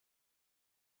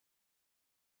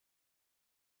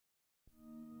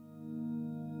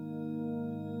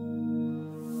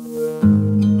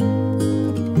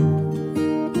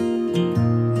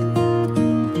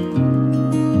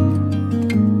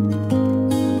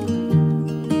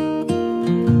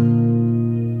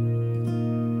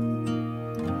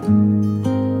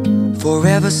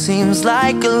Forever seems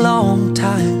like a long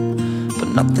time, but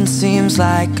nothing seems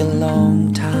like a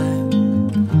long time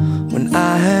when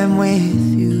I am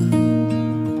with you.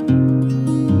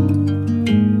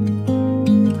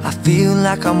 I feel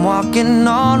like I'm walking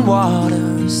on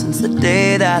water since the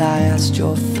day that I asked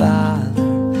your father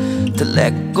to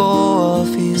let go of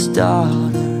his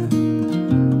daughter.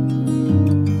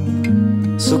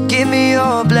 So give me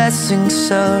your blessing,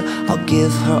 sir, I'll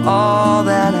give her all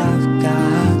that I've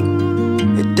got.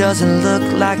 It doesn't look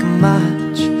like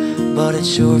much, but it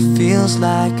sure feels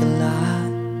like a lot.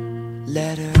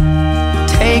 Let her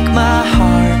take my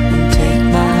heart and take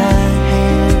my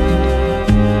hand.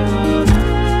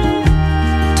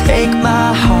 Take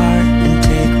my heart and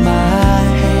take my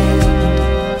hand.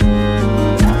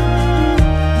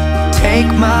 Take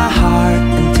my heart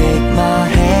and take my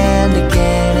hand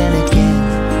again and again.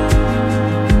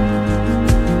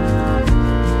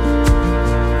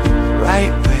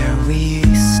 Right where we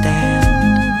stand.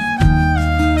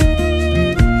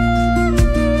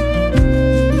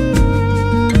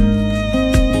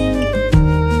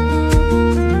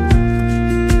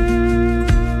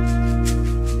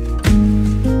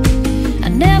 I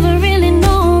never really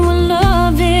know what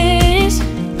love is,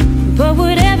 but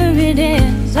whatever it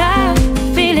is, I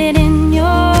feel it in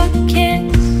your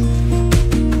kiss.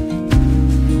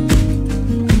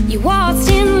 You waltzed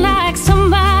in like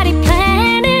somebody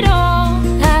planned it all.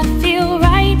 I feel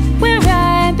right where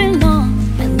I belong.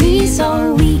 My knees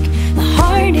are weak, my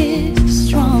heart is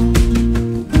strong.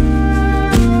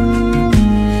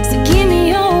 So give me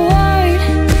your word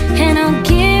and I'll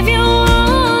give you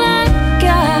all I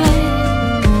got.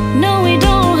 No, we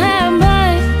don't have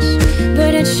much,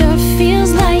 but it sure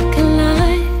feels like a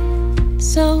lot.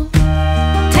 So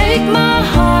take my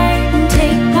heart and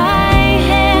take my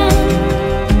hand.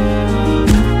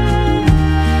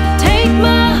 Take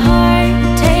my heart,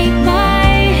 take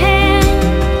my hand.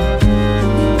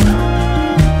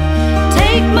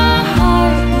 Take my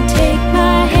heart and take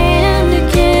my hand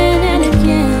again and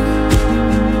again.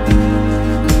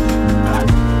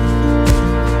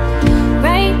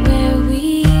 Right where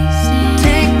we stand.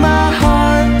 Take my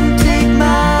heart and take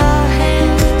my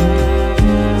hand.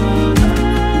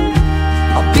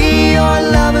 I'll be your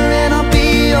lover and I'll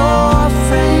be your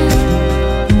friend.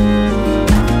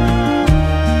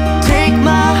 Take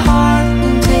my heart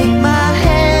and take my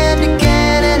hand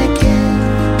again and again.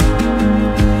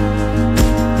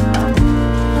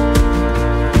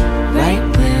 Right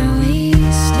where we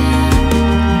stand.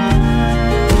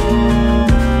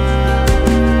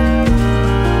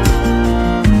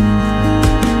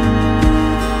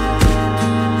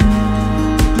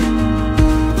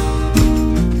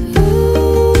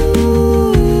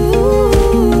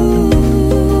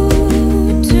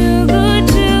 Too good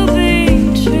to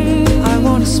be true. I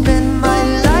wanna spend my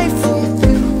life with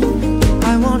you.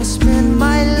 I wanna spend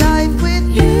my life with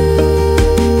you.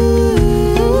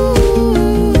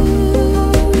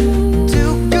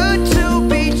 Too good to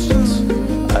be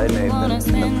true. I, Nathan,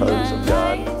 in the presence of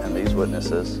God and these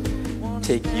witnesses,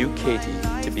 Take you, Katie,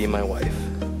 to be my wife.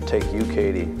 take you,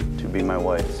 Katie, to be my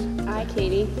wife. I,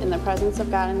 Katie, in the presence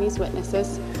of God and these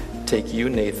witnesses, Take you,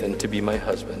 Nathan, to be my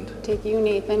husband. take you,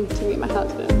 Nathan, to be my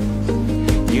husband.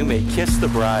 You may kiss the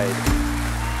bride.